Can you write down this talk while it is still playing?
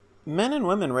Men and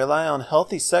women rely on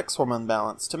healthy sex hormone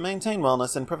balance to maintain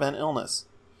wellness and prevent illness.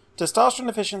 Testosterone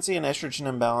deficiency and estrogen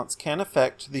imbalance can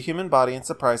affect the human body in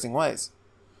surprising ways.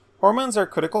 Hormones are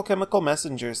critical chemical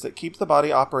messengers that keep the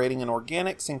body operating in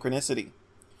organic synchronicity.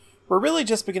 We're really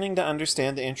just beginning to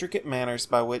understand the intricate manners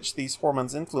by which these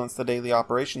hormones influence the daily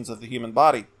operations of the human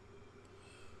body.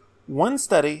 One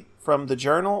study from the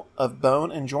Journal of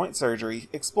Bone and Joint Surgery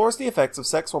explores the effects of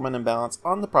sex hormone imbalance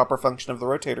on the proper function of the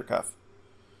rotator cuff.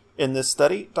 In this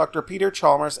study, Dr. Peter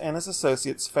Chalmers and his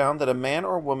associates found that a man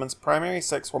or woman's primary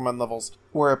sex hormone levels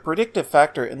were a predictive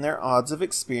factor in their odds of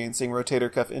experiencing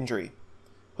rotator cuff injury.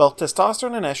 Both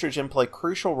testosterone and estrogen play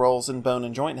crucial roles in bone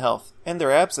and joint health, and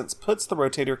their absence puts the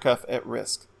rotator cuff at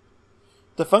risk.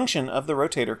 The function of the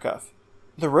rotator cuff.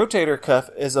 The rotator cuff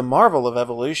is a marvel of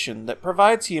evolution that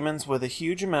provides humans with a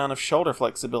huge amount of shoulder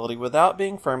flexibility without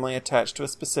being firmly attached to a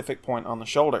specific point on the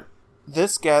shoulder.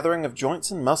 This gathering of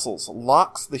joints and muscles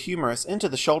locks the humerus into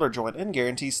the shoulder joint and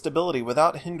guarantees stability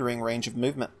without hindering range of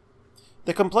movement.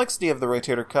 The complexity of the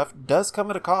rotator cuff does come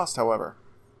at a cost, however.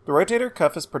 The rotator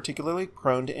cuff is particularly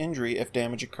prone to injury if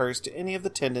damage occurs to any of the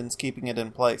tendons keeping it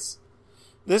in place.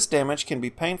 This damage can be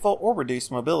painful or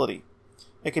reduce mobility.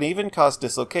 It can even cause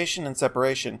dislocation and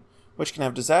separation, which can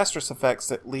have disastrous effects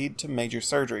that lead to major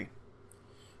surgery.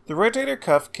 The rotator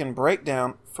cuff can break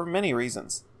down for many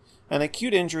reasons. An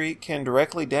acute injury can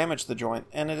directly damage the joint,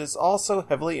 and it is also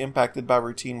heavily impacted by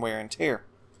routine wear and tear.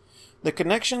 The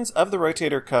connections of the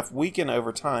rotator cuff weaken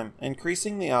over time,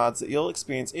 increasing the odds that you'll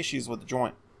experience issues with the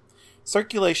joint.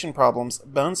 Circulation problems,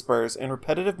 bone spurs, and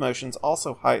repetitive motions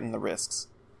also heighten the risks.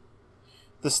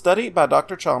 The study by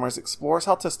Dr. Chalmers explores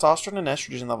how testosterone and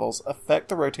estrogen levels affect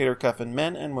the rotator cuff in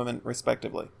men and women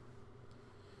respectively.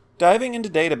 Diving into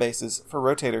databases for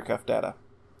rotator cuff data.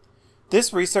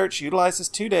 This research utilizes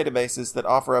two databases that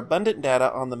offer abundant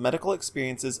data on the medical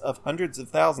experiences of hundreds of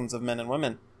thousands of men and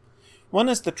women. One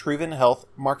is the Truven Health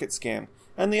Market Scan,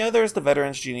 and the other is the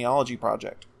Veterans Genealogy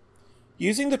Project.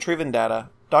 Using the Truven data,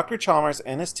 Dr. Chalmers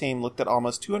and his team looked at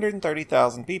almost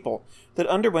 230,000 people that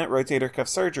underwent rotator cuff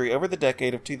surgery over the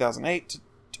decade of 2008 to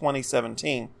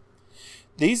 2017.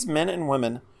 These men and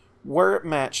women were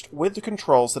matched with the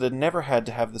controls that had never had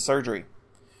to have the surgery.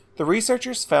 The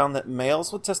researchers found that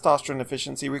males with testosterone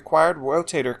deficiency required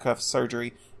rotator cuff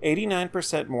surgery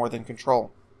 89% more than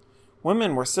control.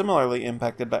 Women were similarly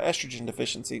impacted by estrogen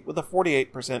deficiency with a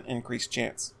 48% increased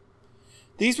chance.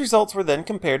 These results were then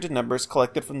compared to numbers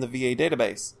collected from the VA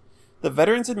database. The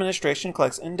Veterans Administration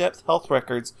collects in-depth health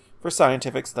records for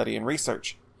scientific study and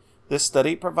research. This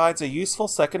study provides a useful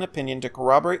second opinion to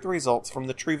corroborate the results from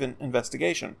the Truven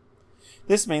investigation.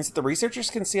 This means that the researchers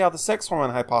can see how the sex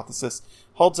hormone hypothesis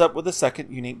holds up with a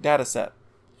second unique data set.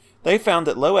 They found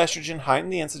that low estrogen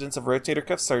heightened the incidence of rotator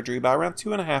cuff surgery by around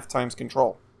 2.5 times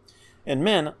control. In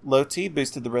men, low T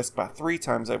boosted the risk by 3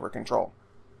 times over control.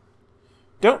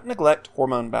 Don't neglect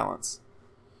hormone balance.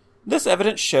 This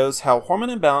evidence shows how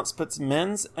hormone imbalance puts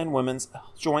men's and women's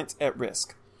joints at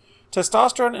risk.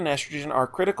 Testosterone and estrogen are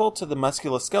critical to the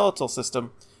musculoskeletal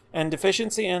system, and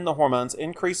deficiency in the hormones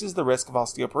increases the risk of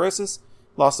osteoporosis,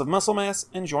 loss of muscle mass,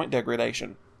 and joint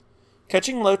degradation.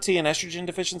 Catching low T and estrogen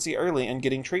deficiency early and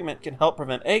getting treatment can help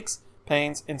prevent aches,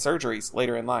 pains, and surgeries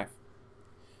later in life.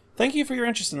 Thank you for your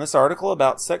interest in this article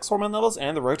about sex hormone levels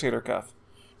and the rotator cuff.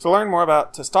 To learn more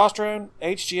about testosterone,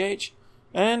 HGH,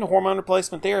 and hormone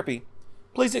replacement therapy,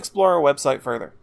 please explore our website further.